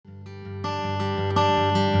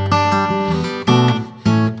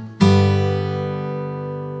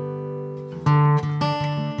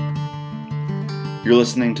You're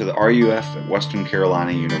listening to the RUF at Western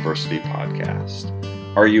Carolina University podcast.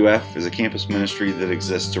 RUF is a campus ministry that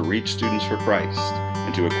exists to reach students for Christ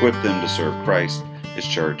and to equip them to serve Christ, His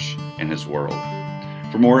church, and His world.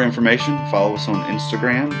 For more information, follow us on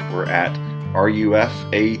Instagram. We're at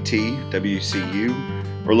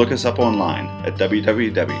RUFATWCU, or look us up online at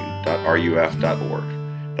www.ruf.org.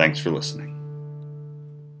 Thanks for listening.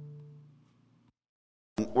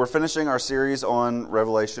 We're finishing our series on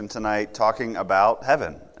Revelation tonight, talking about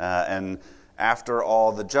heaven. And after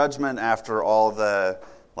all the judgment, after all the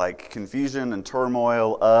confusion and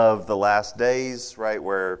turmoil of the last days, right,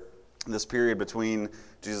 where this period between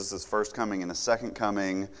Jesus' first coming and his second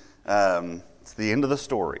coming, it's the end of the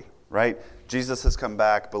story, right? Jesus has come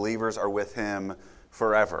back. Believers are with him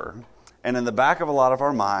forever. And in the back of a lot of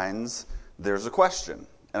our minds, there's a question.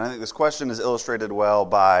 And I think this question is illustrated well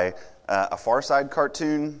by a Far Side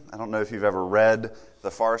cartoon. I don't know if you've ever read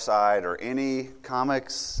The Far Side or any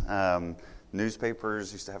comics.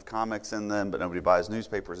 Newspapers used to have comics in them, but nobody buys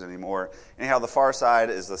newspapers anymore. Anyhow, The Far Side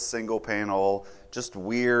is a single panel, just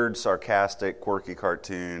weird, sarcastic, quirky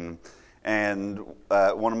cartoon. And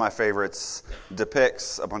one of my favorites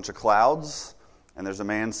depicts a bunch of clouds, and there's a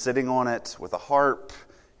man sitting on it with a harp,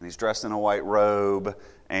 and he's dressed in a white robe,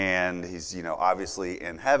 and he's, obviously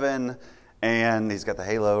in heaven. And he's got the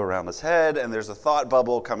halo around his head, and there's a thought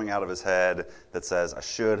bubble coming out of his head that says, I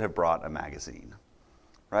should have brought a magazine,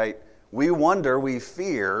 right? We wonder, we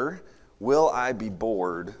fear, will I be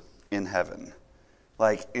bored in heaven?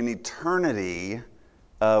 Like, in eternity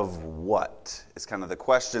of what? Is kind of the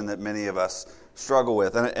question that many of us struggle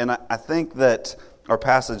with. And I think that our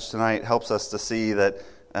passage tonight helps us to see that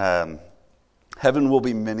heaven will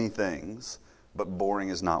be many things, but boring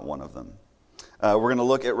is not one of them. We're going to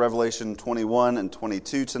look at Revelation 21 and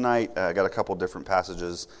 22 tonight. I got a couple different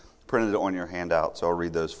passages printed on your handout, so I'll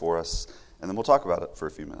read those for us, and then we'll talk about it for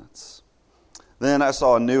a few minutes. Then I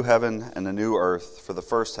saw a new heaven and a new earth, for the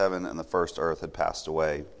first heaven and the first earth had passed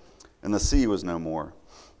away, and the sea was no more.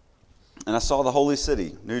 And I saw the holy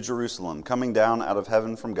city, New Jerusalem, coming down out of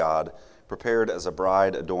heaven from God, prepared as a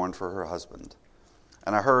bride adorned for her husband.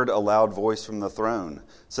 And I heard a loud voice from the throne,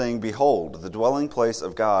 saying, Behold, the dwelling place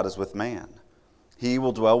of God is with man. He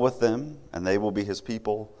will dwell with them, and they will be his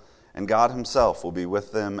people, and God himself will be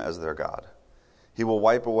with them as their God. He will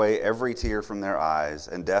wipe away every tear from their eyes,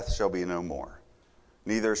 and death shall be no more.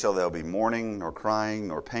 Neither shall there be mourning, nor crying,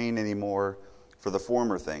 nor pain any more, for the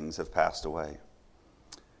former things have passed away.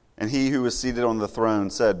 And he who was seated on the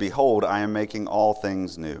throne said, Behold, I am making all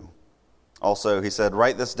things new. Also he said,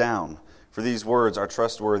 Write this down, for these words are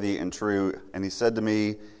trustworthy and true. And he said to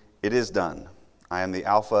me, It is done. I am the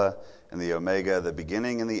Alpha and the Omega, the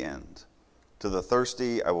beginning and the end. To the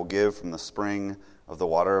thirsty I will give from the spring of the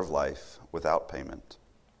water of life without payment.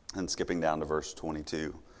 And skipping down to verse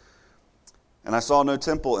 22. And I saw no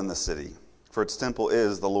temple in the city, for its temple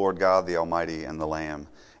is the Lord God, the Almighty, and the Lamb.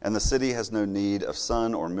 And the city has no need of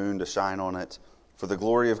sun or moon to shine on it, for the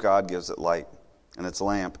glory of God gives it light, and its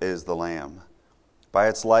lamp is the Lamb. By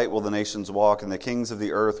its light will the nations walk, and the kings of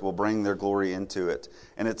the earth will bring their glory into it,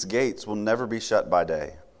 and its gates will never be shut by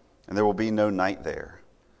day. And there will be no night there.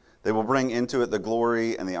 They will bring into it the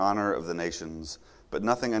glory and the honor of the nations, but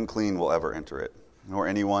nothing unclean will ever enter it, nor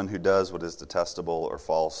anyone who does what is detestable or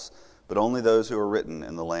false, but only those who are written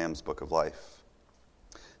in the Lamb's book of life.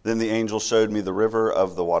 Then the angel showed me the river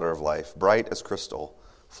of the water of life, bright as crystal,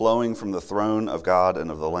 flowing from the throne of God and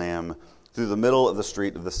of the Lamb, through the middle of the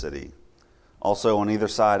street of the city. Also on either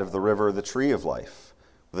side of the river the tree of life,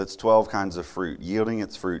 with its 12 kinds of fruit, yielding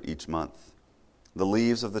its fruit each month. The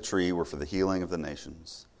leaves of the tree were for the healing of the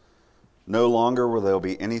nations. No longer will there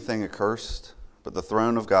be anything accursed, but the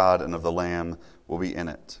throne of God and of the Lamb will be in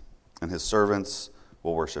it, and his servants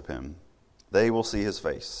will worship him. They will see his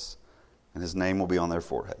face, and his name will be on their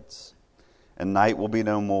foreheads. And night will be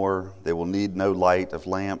no more. They will need no light of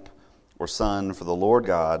lamp or sun, for the Lord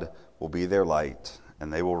God will be their light,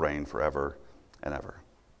 and they will reign forever and ever.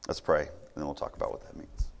 Let's pray, and then we'll talk about what that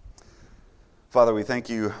means. Father, we thank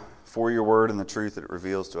you for your word and the truth that it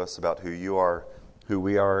reveals to us about who you are, who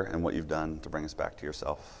we are, and what you've done to bring us back to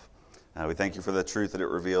yourself. We thank you for the truth that it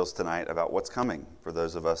reveals tonight about what's coming for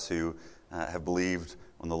those of us who have believed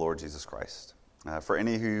on the Lord Jesus Christ. For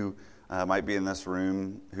any who might be in this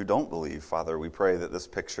room who don't believe, Father, we pray that this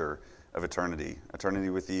picture of eternity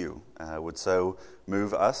with you, would so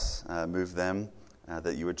move us, move them,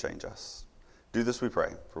 that you would change us. Do this, we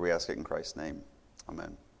pray, for we ask it in Christ's name.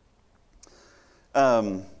 Amen.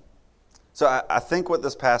 So I think what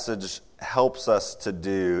this passage helps us to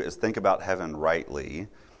do is think about heaven rightly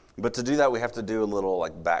But to do that, we have to do a little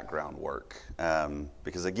background work,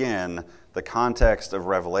 because again, the context of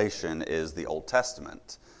Revelation is the Old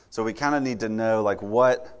Testament. So we kind of need to know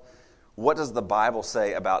what does the Bible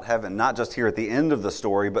say about heaven, not just here at the end of the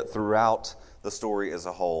story, but throughout the story as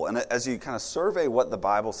a whole. And as you kind of survey what the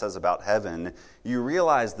Bible says about heaven, you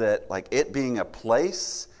realize that it being a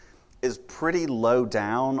place is pretty low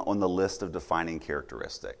down on the list of defining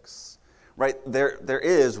characteristics. Right? There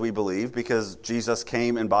is, we believe, because Jesus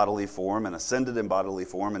came in bodily form and ascended in bodily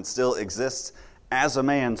form and still exists as a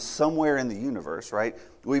man somewhere in the universe, right?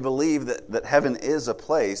 We believe that heaven is a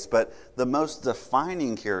place, but the most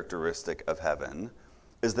defining characteristic of heaven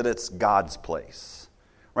is that it's God's place,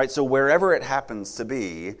 right? So wherever it happens to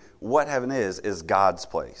be, what heaven is God's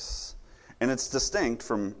place. And it's distinct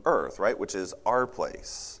from earth, right, which is our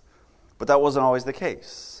place. But that wasn't always the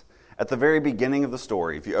case. At the very beginning of the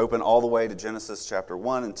story, if you open all the way to Genesis chapter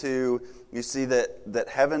 1 and 2, you see that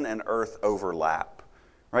heaven and earth overlap.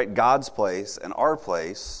 Right? God's place and our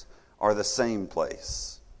place are the same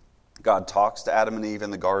place. God talks to Adam and Eve in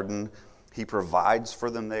the garden. He provides for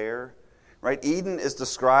them there. Right? Eden is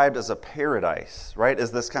described as a paradise, right?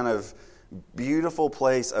 As this kind of beautiful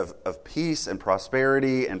place of peace and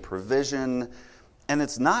prosperity and provision. And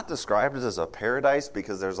it's not described as a paradise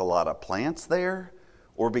because there's a lot of plants there,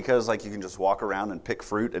 or because you can just walk around and pick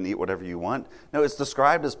fruit and eat whatever you want. No, it's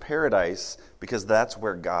described as paradise because that's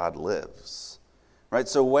where God lives. Right?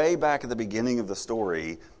 So way back at the beginning of the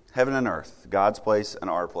story, heaven and earth, God's place and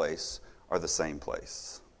our place, are the same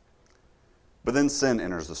place. But then sin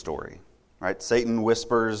enters the story. Right? Satan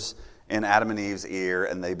whispers in Adam and Eve's ear,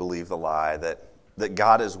 and they believe the lie that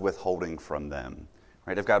God is withholding from them.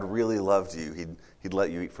 Right? If God really loved you, he'd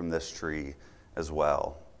let you eat from this tree as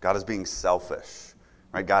well. God is being selfish.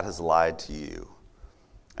 Right? God has lied to you.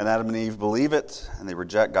 And Adam and Eve believe it, and they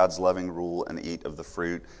reject God's loving rule and eat of the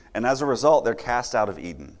fruit. And as a result, they're cast out of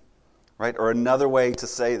Eden. Right? Or another way to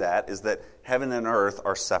say that is that heaven and earth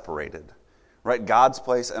are separated. Right? God's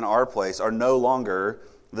place and our place are no longer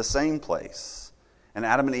the same place. And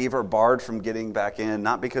Adam and Eve are barred from getting back in,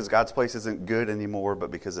 not because God's place isn't good anymore,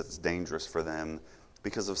 but because it's dangerous for them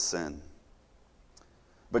because of sin.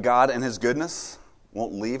 But God, in His goodness,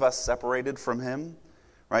 won't leave us separated from Him.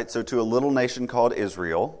 Right? So to a little nation called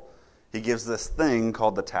Israel, He gives this thing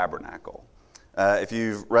called the tabernacle. If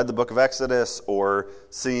you've read the book of Exodus or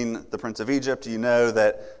seen the Prince of Egypt, you know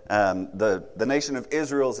that the nation of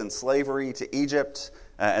Israel is in slavery to Egypt,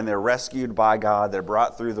 and they're rescued by God. They're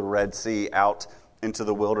brought through the Red Sea out into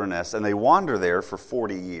the wilderness, and they wander there for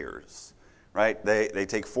 40 years. Right? They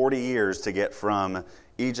take 40 years to get from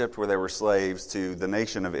Egypt, where they were slaves, to the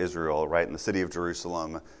nation of Israel, right, in the city of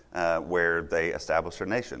Jerusalem, where they established their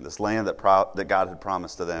nation, this land that God had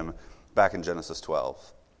promised to them back in Genesis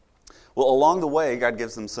 12. Well, along the way, God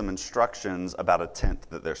gives them some instructions about a tent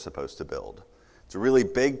that they're supposed to build. It's a really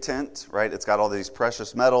big tent, right? It's got all these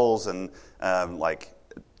precious metals and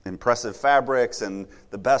impressive fabrics, and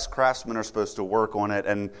the best craftsmen are supposed to work on it.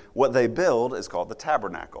 And what they build is called the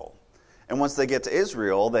tabernacle. And once they get to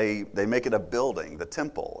Israel, they make it a building, the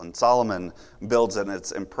temple. And Solomon builds it, and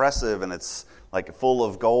it's impressive, and it's full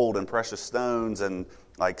of gold and precious stones, and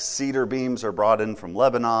cedar beams are brought in from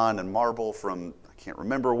Lebanon, and marble from, I can't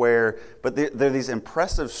remember where. But they're these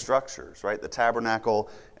impressive structures, right? The tabernacle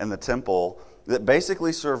and the temple that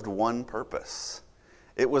basically served one purpose.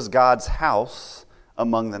 It was God's house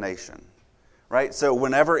among the nation. Right? So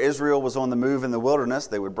whenever Israel was on the move in the wilderness,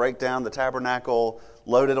 they would break down the tabernacle,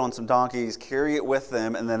 load it on some donkeys, carry it with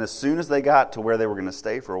them, and then as soon as they got to where they were going to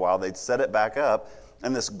stay for a while, they'd set it back up,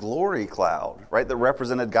 and this glory cloud, right, that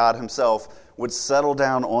represented God Himself, would settle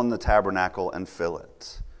down on the tabernacle and fill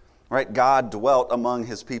it. Right? God dwelt among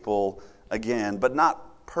His people again, but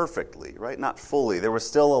not perfectly, right? Not fully. There was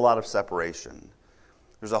still a lot of separation.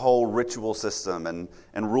 There's a whole ritual system and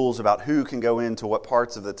rules about who can go into what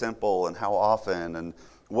parts of the temple and how often, and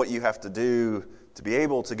what you have to do to be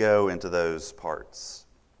able to go into those parts.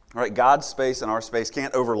 All right, God's space and our space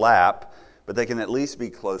can't overlap, but they can at least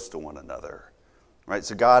be close to one another. Right?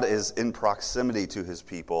 So God is in proximity to His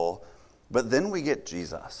people, but then we get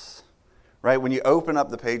Jesus. Right? When you open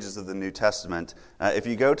up the pages of the New Testament, if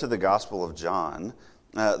you go to the Gospel of John,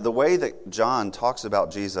 the way that John talks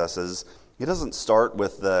about Jesus is, he doesn't start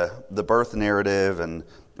with the birth narrative and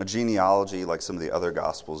a genealogy like some of the other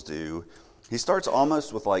Gospels do. He starts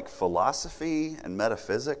almost with philosophy and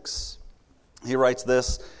metaphysics. He writes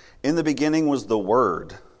this: "In the beginning was the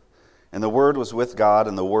Word, and the Word was with God,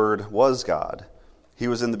 and the Word was God. He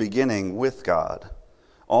was in the beginning with God.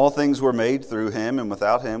 All things were made through Him, and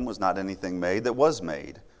without Him was not anything made that was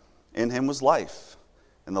made. In Him was life,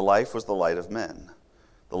 and the life was the light of men.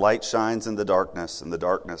 The light shines in the darkness, and the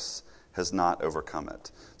darkness has not overcome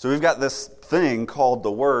it. So we've got this thing called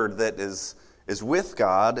the Word that is with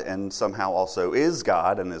God and somehow also is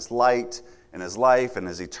God and is light and is life and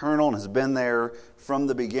is eternal and has been there from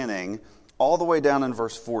the beginning. All the way down in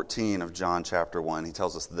verse 14 of John chapter 1, he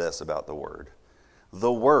tells us this about the Word.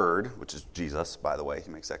 The Word, which is Jesus, by the way, he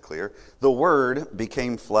makes that clear. The Word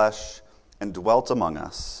became flesh and dwelt among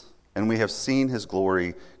us, and we have seen his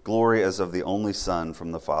glory, glory as of the only Son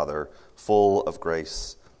from the Father, full of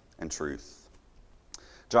grace and truth.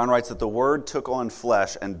 John writes that the Word took on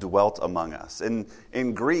flesh and dwelt among us.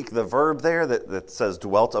 In Greek, the verb there that says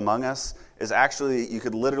dwelt among us is actually, you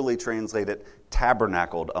could literally translate it,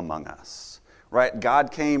 tabernacled among us. Right?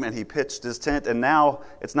 God came and he pitched his tent, and now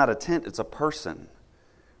it's not a tent, it's a person.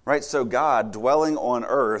 Right? So God, dwelling on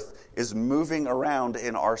earth, is moving around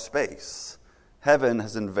in our space. Heaven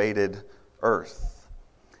has invaded earth.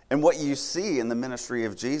 And what you see in the ministry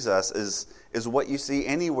of Jesus is what you see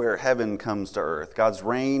anywhere heaven comes to earth. God's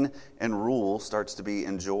reign and rule starts to be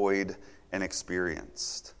enjoyed and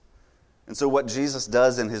experienced. And so what Jesus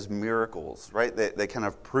does in his miracles, right, they kind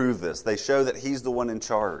of prove this. They show that he's the one in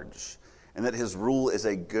charge and that his rule is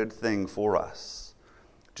a good thing for us.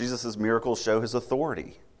 Jesus' miracles show his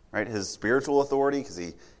authority, right? His spiritual authority because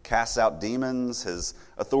he casts out demons, his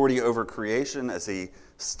authority over creation as he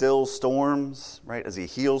stills storms, right, as he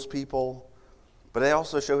heals people. But they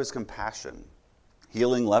also show his compassion,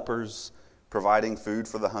 healing lepers, providing food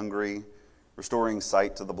for the hungry, restoring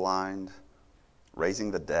sight to the blind,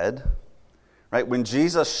 raising the dead. Right? When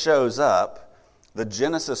Jesus shows up, the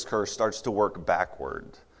Genesis curse starts to work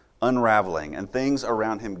backward, unraveling, and things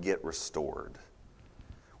around him get restored.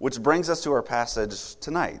 Which brings us to our passage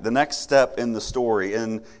tonight, the next step in the story,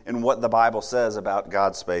 in what the Bible says about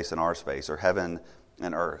God's space and our space, or heaven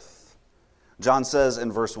and earth. John says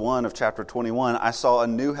in verse 1 of chapter 21, I saw a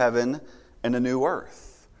new heaven and a new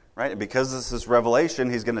earth. Right? And because this is Revelation,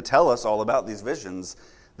 he's going to tell us all about these visions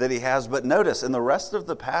that he has. But notice, in the rest of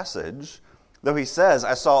the passage, though he says,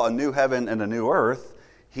 I saw a new heaven and a new earth,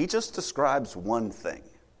 he just describes one thing.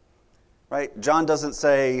 Right? John doesn't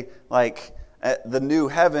say, like, the new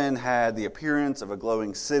heaven had the appearance of a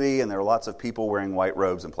glowing city, and there were lots of people wearing white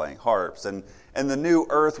robes and playing harps. And the new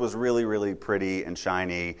earth was really, really pretty and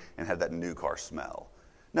shiny and had that new car smell.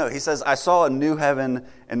 No, he says, I saw a new heaven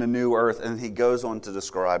and a new earth, and he goes on to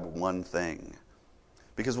describe one thing.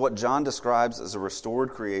 Because what John describes is a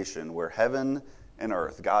restored creation where heaven and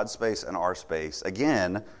earth, God's space and our space,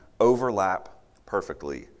 again, overlap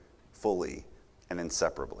perfectly, fully, and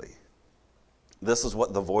inseparably. This is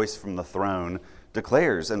what the voice from the throne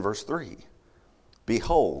declares in verse 3.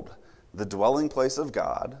 Behold, the dwelling place of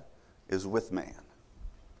God is with man.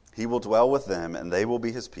 He will dwell with them, and they will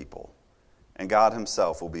be his people, and God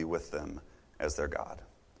himself will be with them as their God.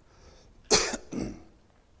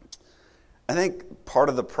 I think part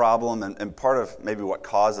of the problem and part of maybe what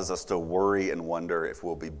causes us to worry and wonder if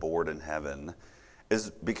we'll be bored in heaven is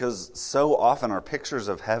because so often our pictures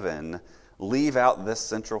of heaven leave out this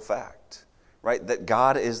central fact. Right? That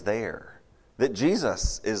God is there. That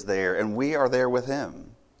Jesus is there and we are there with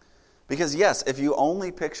him. Because yes, if you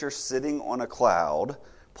only picture sitting on a cloud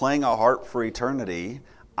playing a harp for eternity,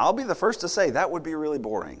 I'll be the first to say that would be really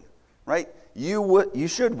boring. Right? You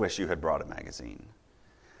should wish you had brought a magazine.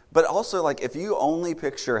 But also, like, if you only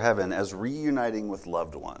picture heaven as reuniting with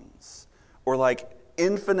loved ones, or like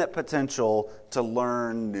infinite potential to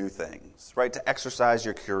learn new things, right? To exercise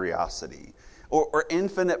your curiosity, or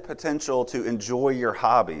infinite potential to enjoy your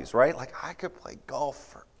hobbies, right? Like, I could play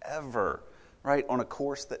golf forever, right? On a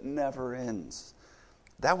course that never ends.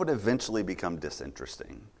 That would eventually become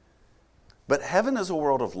disinteresting. But heaven is a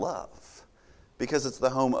world of love, because it's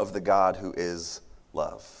the home of the God who is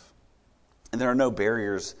love. And there are no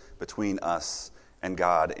barriers between us and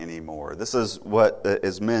God anymore. This is what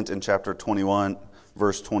is meant in chapter 21,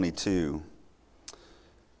 verse 22.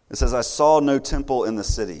 It says, I saw no temple in the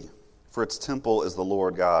city, for its temple is the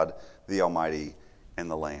Lord God, the Almighty,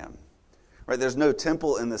 and the Lamb. Right? There's no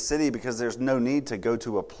temple in the city because there's no need to go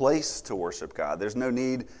to a place to worship God. There's no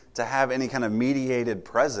need to have any kind of mediated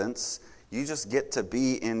presence. You just get to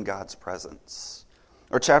be in God's presence.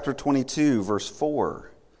 Or chapter 22, verse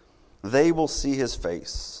 4. They will see his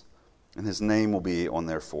face, and his name will be on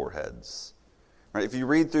their foreheads. Right? If you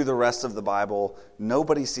read through the rest of the Bible,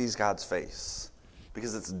 nobody sees God's face,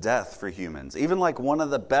 because it's death for humans. Even like one of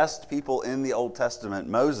the best people in the Old Testament,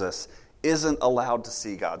 Moses, isn't allowed to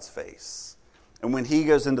see God's face. And when he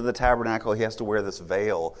goes into the tabernacle, he has to wear this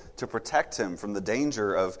veil to protect him from the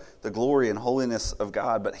danger of the glory and holiness of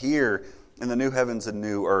God. But here, in the new heavens and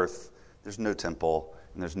new earth, there's no temple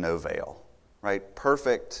and there's no veil. right?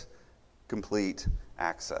 Perfect, complete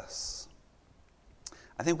access.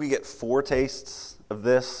 I think we get foretastes of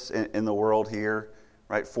this in the world here,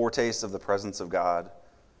 right? Foretastes of the presence of God.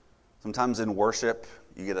 Sometimes in worship,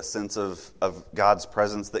 you get a sense of God's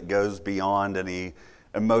presence that goes beyond any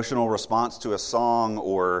emotional response to a song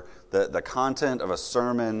or the content of a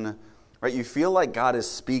sermon, right? You feel like God is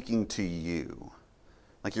speaking to you,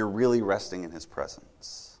 like you're really resting in his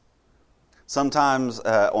presence. Sometimes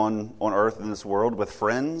on earth in this world with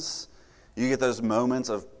friends, you get those moments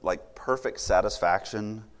of like perfect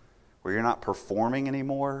satisfaction where you're not performing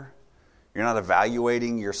anymore. You're not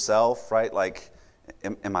evaluating yourself, right? Like,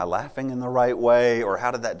 am I laughing in the right way? Or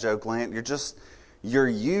how did that joke land? You're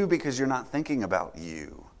you because you're not thinking about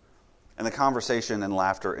you. And the conversation and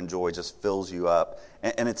laughter and joy just fills you up.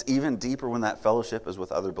 And it's even deeper when that fellowship is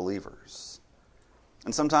with other believers.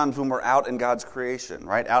 And sometimes when we're out in God's creation,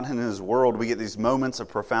 right? Out in his world, we get these moments of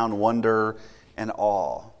profound wonder and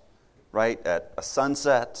awe, right? At a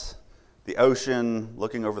sunset, the ocean,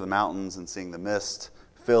 looking over the mountains and seeing the mist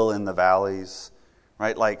fill in the valleys,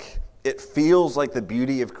 right? Like, it feels like the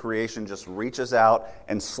beauty of creation just reaches out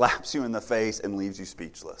and slaps you in the face and leaves you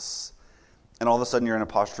speechless. And all of a sudden you're in a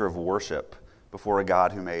posture of worship before a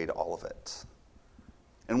God who made all of it.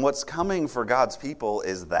 And what's coming for God's people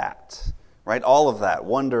is that, right? All of that,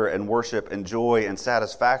 wonder and worship and joy and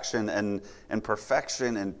satisfaction and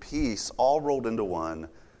perfection and peace all rolled into one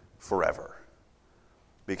forever.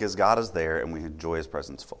 Because God is there and we enjoy his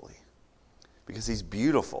presence fully. Because he's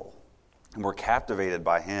beautiful. And we're captivated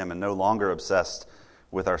by him and no longer obsessed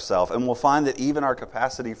with ourselves. And we'll find that even our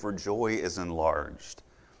capacity for joy is enlarged.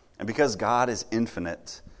 And because God is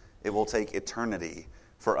infinite, it will take eternity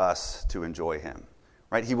for us to enjoy him.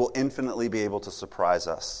 Right? He will infinitely be able to surprise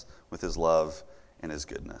us with his love and his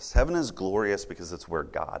goodness. Heaven is glorious because it's where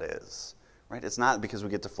God is. Right? It's not because we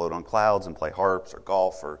get to float on clouds and play harps or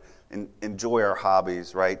golf or enjoy our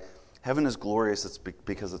hobbies. Right? Heaven is glorious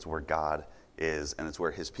because it's where God is, and it's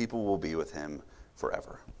where his people will be with him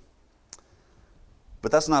forever.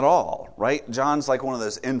 But that's not all, right? John's like one of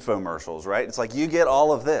those infomercials, right? It's like, you get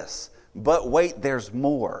all of this, but wait, there's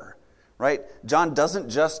more, right? John doesn't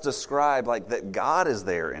just describe like that God is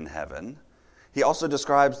there in heaven. He also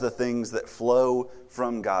describes the things that flow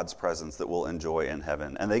from God's presence that we'll enjoy in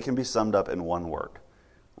heaven, and they can be summed up in one word: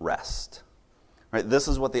 rest. Right? This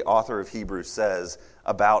is what the author of Hebrews says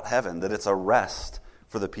about heaven, that it's a rest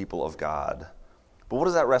for the people of God. But what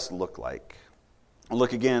does that rest look like?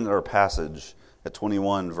 Look again at our passage at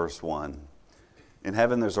 21, verse 1. In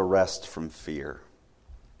heaven, there's a rest from fear.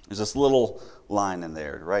 There's this little line in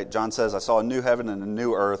there, right? John says, I saw a new heaven and a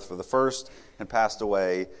new earth, for the first had passed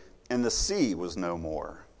away, and the sea was no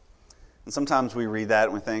more. And sometimes we read that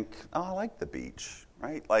and we think, oh, I like the beach,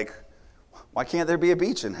 right? Like, why can't there be a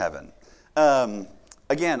beach in heaven?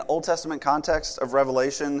 Again, Old Testament context of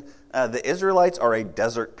Revelation, the Israelites are a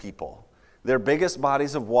desert people. Their biggest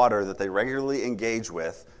bodies of water that they regularly engage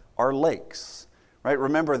with are lakes, right?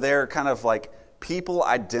 Remember, they're kind of like people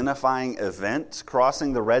identifying event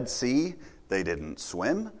crossing the Red Sea. They didn't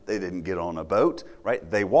swim. They didn't get on a boat, right?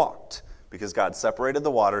 They walked because God separated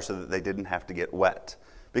the water so that they didn't have to get wet.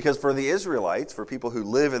 Because for the Israelites, for people who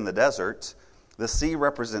live in the desert, the sea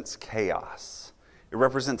represents chaos. It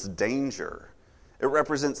represents danger. It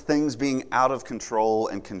represents things being out of control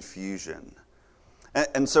and confusion.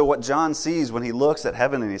 And so what John sees when he looks at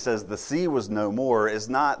heaven and he says the sea was no more is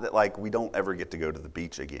not that like we don't ever get to go to the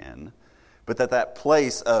beach again, but that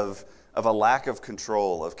place of a lack of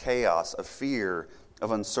control, of chaos, of fear,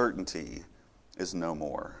 of uncertainty is no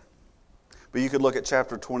more. But you could look at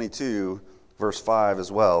chapter 22, verse 5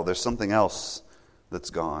 as well. There's something else that's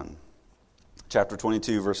gone. Chapter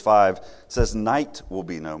 22, verse 5 says, night will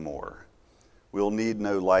be no more. We'll need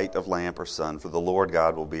no light of lamp or sun, for the Lord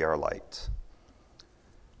God will be our light.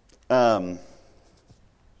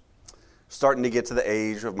 Starting to get to the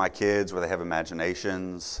age of my kids where they have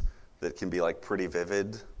imaginations that can be like pretty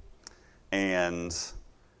vivid, and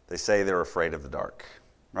they say they're afraid of the dark,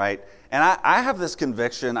 right? And I have this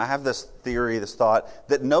conviction, I have this theory, this thought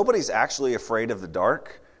that nobody's actually afraid of the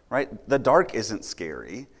dark, right? The dark isn't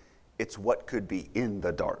scary. It's what could be in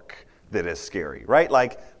the dark that is scary, right?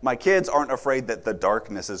 Like, my kids aren't afraid that the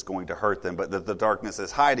darkness is going to hurt them, but that the darkness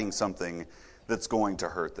is hiding something that's going to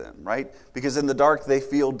hurt them, right? Because in the dark, they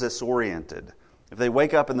feel disoriented. If they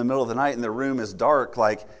wake up in the middle of the night and their room is dark,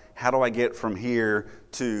 like, how do I get from here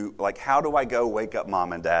to, like, how do I go wake up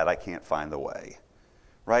mom and dad? I can't find the way,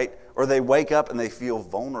 right? Or they wake up and they feel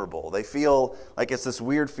vulnerable. They feel like it's this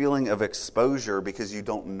weird feeling of exposure because you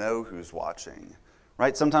don't know who's watching,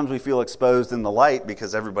 right? Sometimes we feel exposed in the light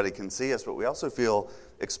because everybody can see us, but we also feel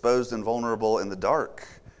exposed and vulnerable in the dark,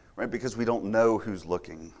 right? Because we don't know who's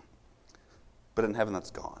looking. But in heaven, that's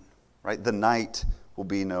gone, right? The night will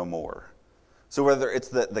be no more. So whether it's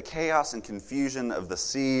the chaos and confusion of the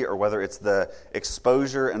sea or whether it's the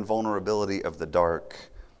exposure and vulnerability of the dark,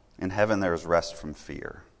 in heaven there is rest from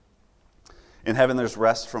fear. In heaven there's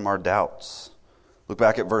rest from our doubts. Look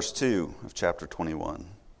back at verse 2 of chapter 21.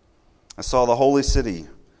 I saw the holy city,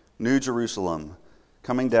 New Jerusalem,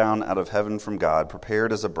 coming down out of heaven from God,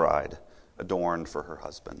 prepared as a bride, adorned for her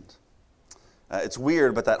husband. It's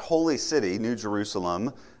weird, but that holy city, New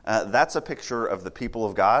Jerusalem, that's a picture of the people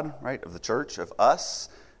of God, right? Of the church, of us.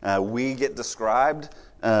 We get described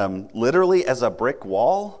literally as a brick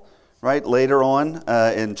wall, right? Later on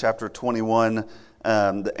in chapter 21,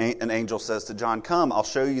 an angel says to John, "Come, I'll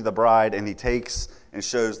show you the bride," and he takes and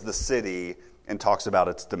shows the city and talks about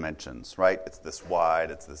its dimensions, right? It's this wide,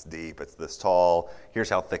 it's this deep, it's this tall. Here's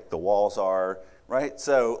how thick the walls are, right?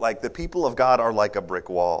 So, like, the people of God are like a brick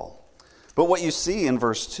wall. But what you see in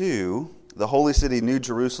verse 2, the holy city, New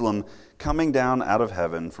Jerusalem, coming down out of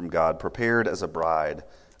heaven from God, prepared as a bride,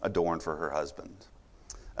 adorned for her husband.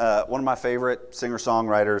 One of my favorite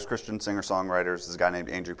singer-songwriters, Christian singer-songwriters, is a guy named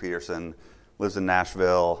Andrew Peterson, lives in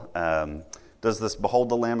Nashville, does this Behold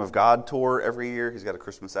the Lamb of God tour every year. He's got a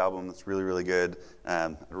Christmas album that's really, really good.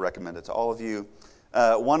 I'd recommend it to all of you.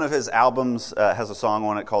 One of his albums has a song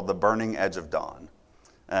on it called The Burning Edge of Dawn.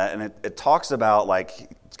 And it talks about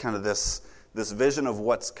like kind of this vision of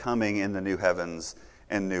what's coming in the new heavens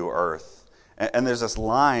and new earth. And there's this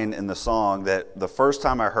line in the song that the first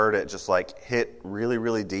time I heard it just like hit really,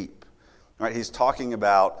 really deep. Right? He's talking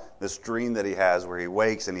about this dream that he has where he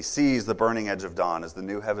wakes and he sees the burning edge of dawn as the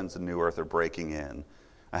new heavens and new earth are breaking in.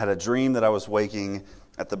 I had a dream that I was waking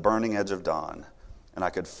at the burning edge of dawn, and I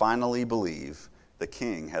could finally believe the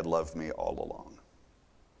King had loved me all along.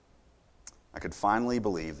 I could finally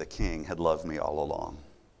believe the King had loved me all along.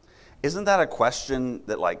 Isn't that a question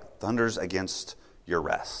that like thunders against your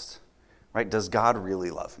rest? Right? Does God really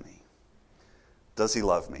love me? Does he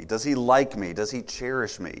love me? Does he like me? Does he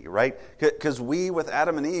cherish me? Right? Because we with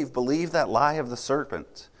Adam and Eve believe that lie of the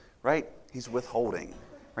serpent. Right? He's withholding.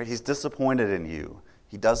 Right? He's disappointed in you.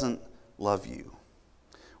 He doesn't love you.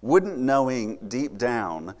 Wouldn't knowing deep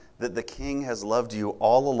down that the King has loved you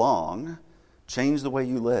all along change the way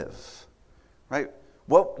you live? Right?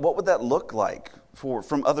 What would that look like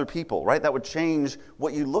from other people? Right? That would change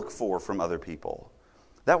what you look for from other people.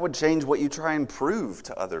 That would change what you try and prove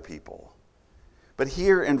to other people. But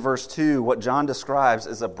here in verse 2, what John describes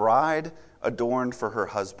is a bride adorned for her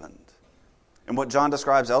husband. And what John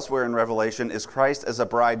describes elsewhere in Revelation is Christ as a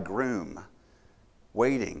bridegroom,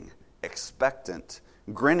 waiting, expectant,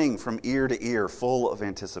 grinning from ear to ear, full of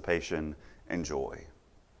anticipation and joy.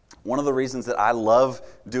 One of the reasons that I love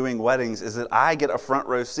doing weddings is that I get a front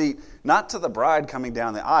row seat, not to the bride coming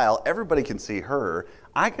down the aisle. Everybody can see her.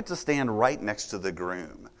 I get to stand right next to the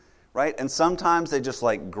groom, right? And sometimes they just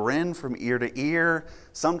like grin from ear to ear.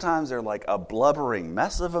 Sometimes they're like a blubbering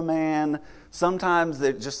mess of a man. Sometimes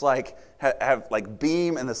they just like have like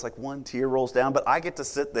beam and this like one tear rolls down. But I get to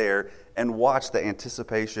sit there and watch the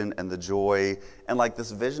anticipation and the joy and like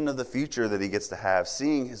this vision of the future that he gets to have,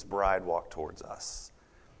 seeing his bride walk towards us.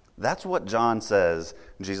 That's what John says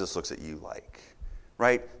Jesus looks at you like,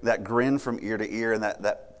 right? That grin from ear to ear and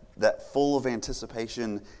that full of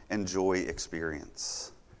anticipation and joy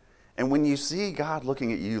experience. And when you see God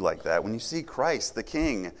looking at you like that, when you see Christ, the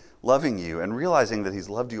King, loving you and realizing that he's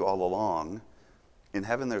loved you all along, in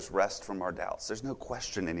heaven there's rest from our doubts. There's no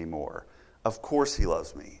question anymore. Of course he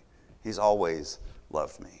loves me. He's always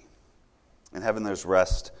loved me. In heaven there's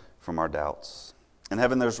rest from our doubts. In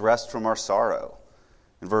heaven there's rest from our sorrow.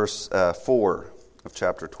 In verse 4 of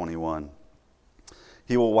chapter 21,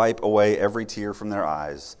 he will wipe away every tear from their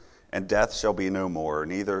eyes, and death shall be no more,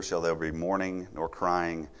 neither shall there be mourning, nor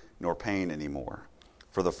crying, nor pain anymore,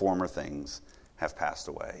 for the former things have passed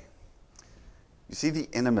away. You see the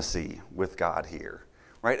intimacy with God here,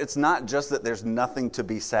 right? It's not just that there's nothing to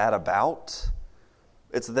be sad about.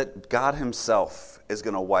 It's that God himself is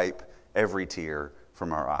going to wipe every tear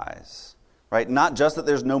from our eyes. Right? Not just that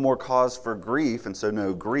there's no more cause for grief, and so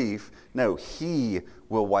no grief. No, he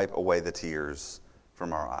will wipe away the tears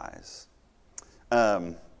from our eyes.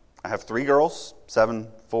 I have 3 girls, 7,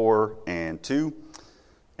 4, and 2.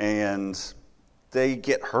 And they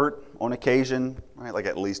get hurt on occasion, right? Like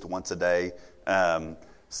at least once a day.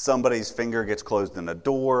 Somebody's finger gets closed in a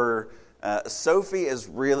door. Sophie is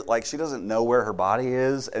really, like, she doesn't know where her body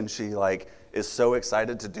is, and she, like, is so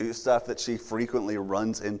excited to do stuff that she frequently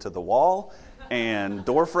runs into the wall and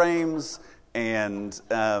door frames. and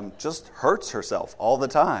just hurts herself all the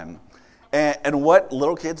time. And what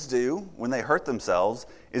little kids do when they hurt themselves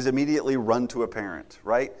is immediately run to a parent,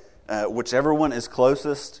 right? Whichever one is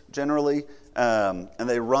closest, generally, and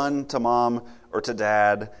they run to mom or to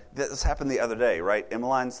dad. This happened the other day, right?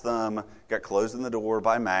 Emmeline's thumb got closed in the door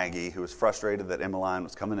by Maggie, who was frustrated that Emmeline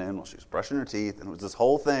was coming in while she was brushing her teeth, and it was this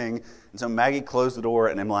whole thing. And so Maggie closed the door,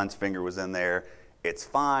 and Emmeline's finger was in there. It's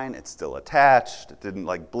fine. It's still attached. It didn't,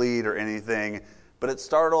 bleed or anything. But it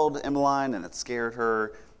startled Emmeline, and it scared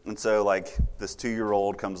her. And so, this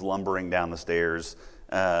 2-year-old comes lumbering down the stairs.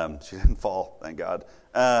 She didn't fall, thank God.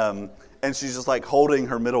 And she's just holding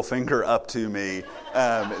her middle finger up to me.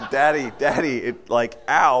 Daddy,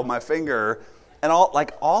 ow, my finger. And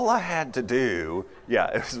all I had to do, yeah,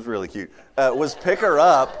 it was really cute, was pick her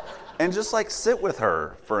up and just sit with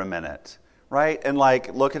her for a minute, right? And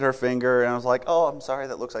look at her finger. And I was like, oh, I'm sorry,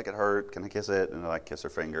 that looks like it hurt. Can I kiss it? And I kiss her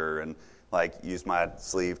finger and use my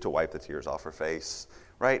sleeve to wipe the tears off her face,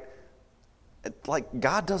 right?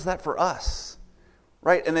 God does that for us,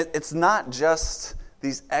 right? And it's not just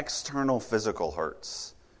these external physical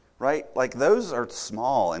hurts, right? Those are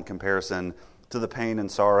small in comparison to the pain and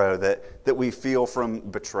sorrow that we feel from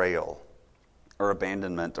betrayal or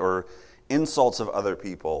abandonment or insults of other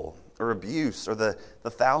people or abuse or the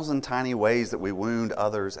 1,000 tiny ways that we wound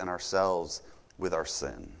others and ourselves with our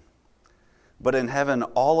sin. But in heaven,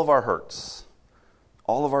 all of our hurts,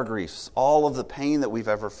 all of our griefs, all of the pain that we've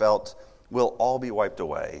ever felt will all be wiped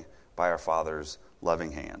away by our Father's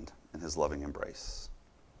loving hand and his loving embrace.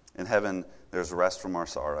 In heaven, there's rest from our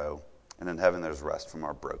sorrow, and in heaven, there's rest from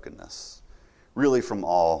our brokenness. Really, from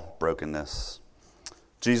all brokenness.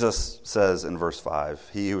 Jesus says in verse 5,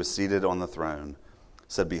 he who is seated on the throne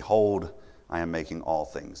said, behold, I am making all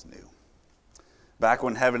things new. Back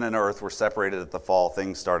when heaven and earth were separated at the fall,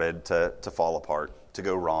 things started to fall apart, to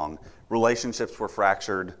go wrong. Relationships were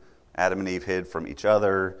fractured. Adam and Eve hid from each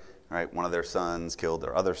other. Right? One of their sons killed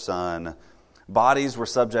their other son. Bodies were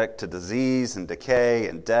subject to disease and decay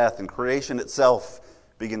and death, and creation itself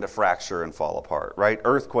began to fracture and fall apart, right?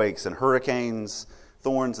 Earthquakes and hurricanes,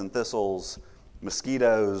 thorns and thistles,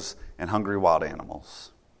 mosquitoes and hungry wild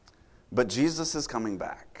animals. But Jesus is coming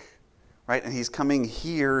back, right? And he's coming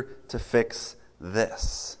here to fix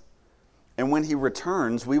this. And when he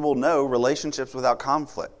returns, we will know relationships without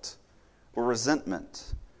conflict or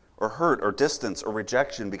resentment or hurt or distance or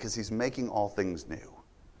rejection because he's making all things new.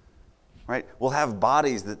 Right? We'll have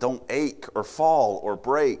bodies that don't ache or fall or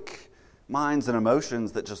break, minds and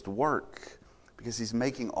emotions that just work because he's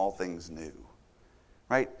making all things new.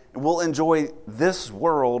 Right? And we'll enjoy this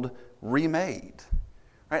world remade.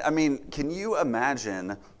 Right? I mean, can you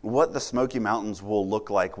imagine what the Smoky Mountains will look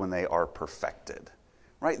like when they are perfected?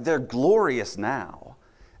 Right? They're glorious now.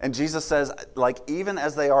 And Jesus says, even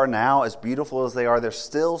as they are now, as beautiful as they are, they're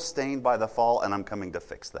still stained by the fall, and I'm coming to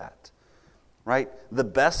fix that. Right? The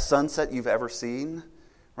best sunset you've ever seen,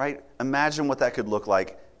 right? Imagine what that could look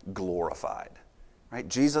like glorified. Right?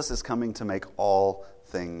 Jesus is coming to make all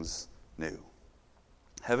things new.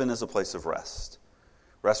 Heaven is a place of rest.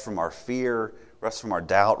 Rest from our fear, rest from our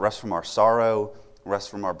doubt, rest from our sorrow,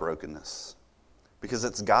 rest from our brokenness. Because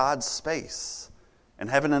it's God's space. And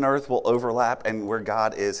heaven and earth will overlap, and where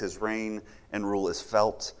God is, his reign and rule is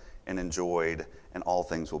felt and enjoyed, and all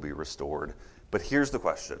things will be restored. But here's the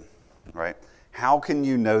question, right? How can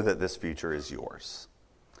you know that this future is yours?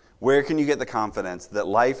 Where can you get the confidence that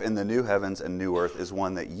life in the new heavens and new earth is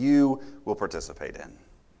one that you will participate in?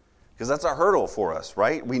 Because that's a hurdle for us,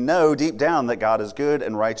 right? We know deep down that God is good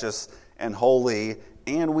and righteous and holy,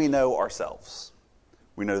 and we know ourselves.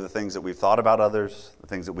 We know the things that we've thought about others, the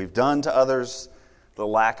things that we've done to others, the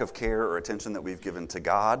lack of care or attention that we've given to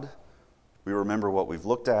God. We remember what we've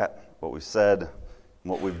looked at, what we've said,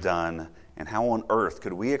 what we've done, and how on earth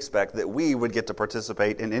could we expect that we would get to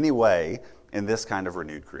participate in any way in this kind of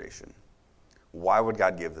renewed creation? Why would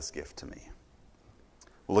God give this gift to me?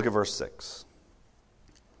 Well, look at verse 6.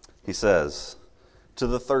 He says, to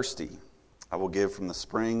the thirsty I will give from the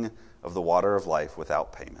spring of the water of life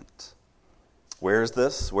without payment. Where is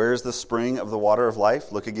this? Where is the spring of the water of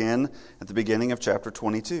life? Look again at the beginning of chapter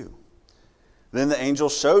 22. Then the angel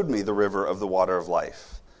showed me the river of the water of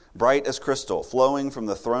life, bright as crystal, flowing from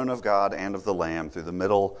the throne of God and of the Lamb through the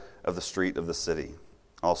middle of the street of the city.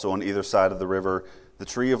 Also on either side of the river, the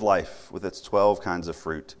tree of life with its 12 kinds of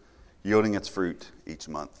fruit, yielding its fruit each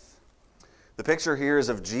month. The picture here is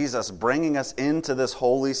of Jesus bringing us into this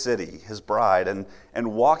holy city, his bride,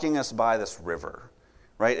 and walking us by this river.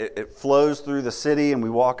 Right? It flows through the city, and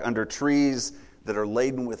we walk under trees that are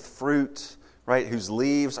laden with fruit, right? Whose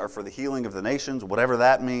leaves are for the healing of the nations, whatever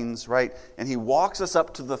that means, right? And he walks us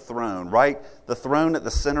up to the throne, right? The throne at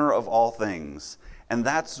the center of all things. And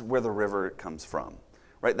that's where the river comes from,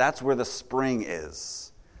 right? That's where the spring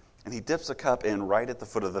is. And he dips a cup in right at the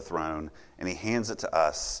foot of the throne, and he hands it to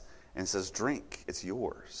us and says, drink, it's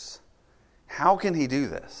yours. How can he do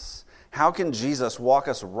this? How can Jesus walk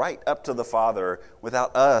us right up to the Father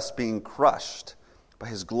without us being crushed by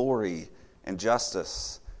his glory and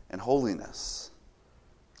justice and holiness?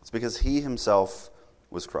 It's because he himself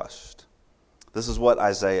was crushed. This is what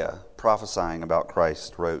Isaiah, prophesying about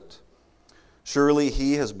Christ, wrote. Surely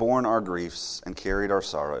he has borne our griefs and carried our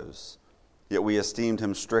sorrows. Yet we esteemed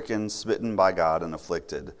him stricken, smitten by God, and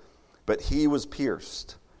afflicted. But he was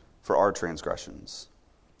pierced for our transgressions.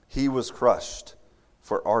 He was crushed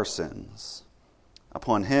for our sins.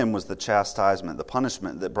 Upon him was the chastisement, the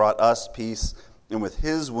punishment that brought us peace, and with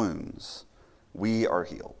his wounds we are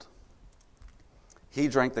healed. He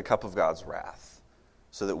drank the cup of God's wrath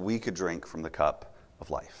so that we could drink from the cup of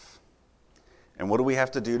life. And what do we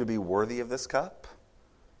have to do to be worthy of this cup?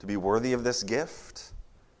 To be worthy of this gift?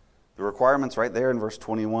 The requirement's right there in verse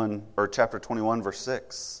 21, or chapter 21, verse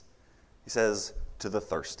 6. He says, to the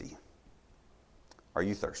thirsty. Are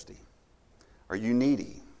you thirsty? Are you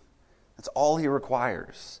needy? That's all he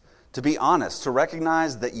requires. To be honest, to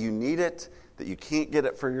recognize that you need it, that you can't get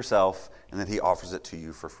it for yourself, and that he offers it to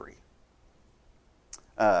you for free.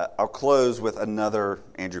 I'll close with another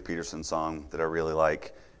Andrew Peterson song that I really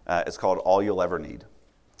like. It's called All You'll Ever Need.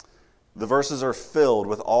 The verses are filled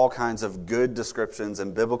with all kinds of good descriptions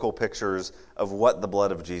and biblical pictures of what the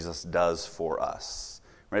blood of Jesus does for us.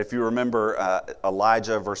 Right? If you remember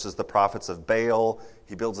Elijah versus the prophets of Baal,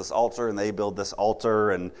 he builds this altar and they build this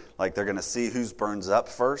altar, and like they're going to see whose burns up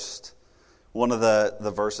first. One of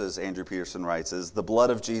the verses Andrew Peterson writes is, the blood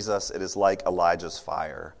of Jesus, it is like Elijah's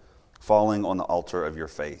fire falling on the altar of your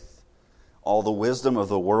faith. All the wisdom of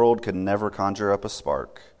the world could never conjure up a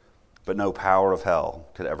spark, but no power of hell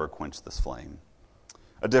could ever quench this flame.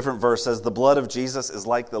 A different verse says, the blood of Jesus is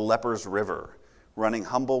like the leper's river, running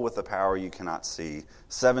humble with the power you cannot see.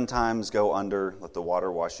 7 times go under, let the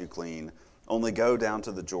water wash you clean. Only go down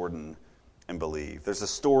to the Jordan and believe. There's a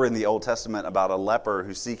story in the Old Testament about a leper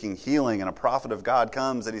who's seeking healing, and a prophet of God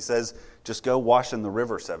comes and he says, just go wash in the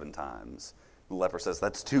river 7 times. The leper says,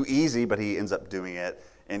 that's too easy, but he ends up doing it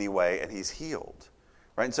anyway, and he's healed.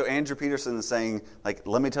 Right? And so Andrew Peterson is saying, like,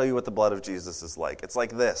 let me tell you what the blood of Jesus is like. It's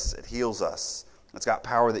like this. It heals us. It's got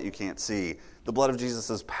power that you can't see. The blood of Jesus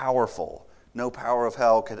is powerful. No power of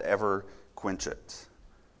hell could ever quench it.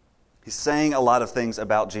 He's saying a lot of things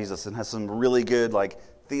about Jesus and has some really good, like,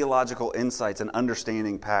 theological insights and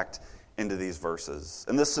understanding packed into these verses.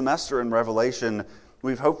 And this semester in Revelation,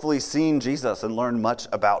 we've hopefully seen Jesus and learned much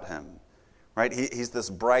about him. Right? He's this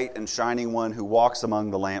bright and shining one who walks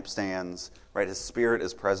among the lampstands. Right? His spirit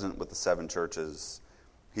is present with the 7 churches.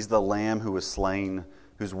 He's the lamb who was slain,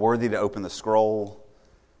 who's worthy to open the scroll.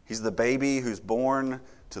 He's the baby who's born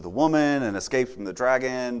to the woman and escaped from the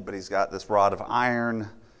dragon, but he's got this rod of iron.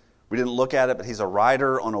 We didn't look at it, but he's a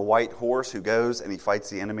rider on a white horse who goes and he fights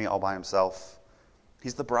the enemy all by himself.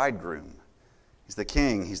 He's the bridegroom. He's the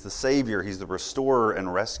king. He's the savior. He's the restorer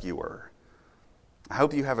and rescuer. I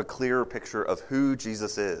hope you have a clearer picture of who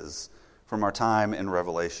Jesus is from our time in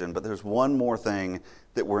Revelation, but there's one more thing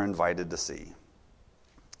that we're invited to see.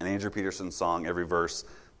 In Andrew Peterson's song, every verse,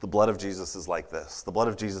 the blood of Jesus is like this. The blood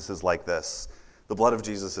of Jesus is like this. The blood of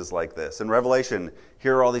Jesus is like this. In Revelation,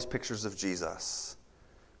 here are all these pictures of Jesus.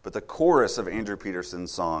 But the chorus of Andrew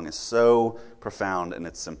Peterson's song is so profound in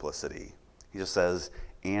its simplicity. He just says,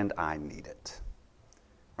 and I need it.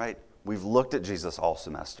 Right? We've looked at Jesus all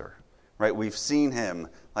semester. Right? We've seen him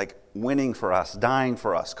like winning for us, dying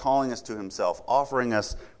for us, calling us to himself, offering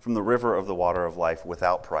us from the river of the water of life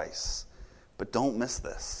without price. But don't miss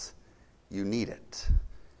this. You need it.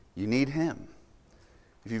 You need him.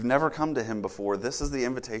 If you've never come to him before, this is the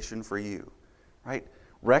invitation for you. Right?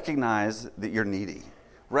 Recognize that you're needy.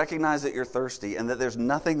 Recognize that you're thirsty and that there's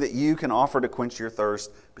nothing that you can offer to quench your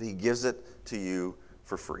thirst, but he gives it to you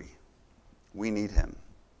for free. We need him,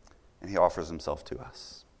 and he offers himself to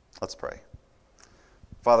us. Let's pray.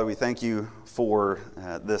 Father, we thank you for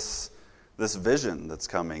this vision that's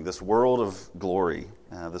coming, this world of glory,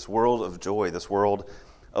 this world of joy, this world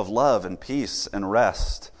of love and peace and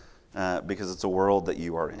rest, because it's a world that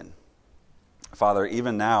you are in. Father,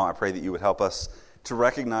 even now, I pray that you would help us to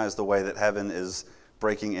recognize the way that heaven is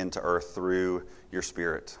breaking into earth through your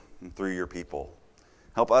Spirit and through your people.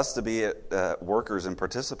 Help us to be workers and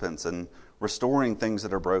participants in restoring things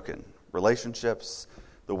that are broken, relationships,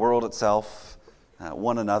 the world itself,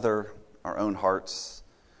 one another, our own hearts.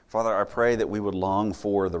 Father, I pray that we would long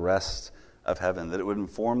for the rest of heaven, that it would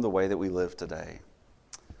inform the way that we live today.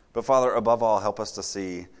 But Father, above all, help us to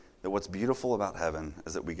see that what's beautiful about heaven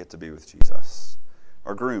is that we get to be with Jesus,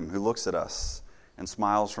 our groom who looks at us and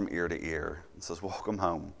smiles from ear to ear and says, welcome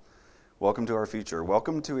home. Welcome to our future.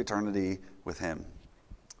 Welcome to eternity with him.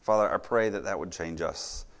 Father, I pray that that would change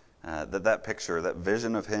us, that picture, that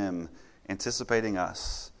vision of him anticipating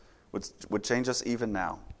us would change us even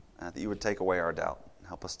now, that you would take away our doubt and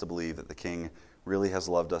help us to believe that the King really has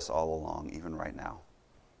loved us all along, even right now.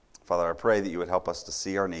 Father, I pray that you would help us to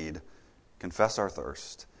see our need, confess our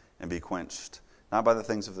thirst, and be quenched, not by the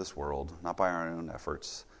things of this world, not by our own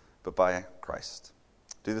efforts, but by Christ.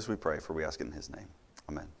 Do this, we pray, for we ask it in his name.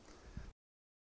 Amen.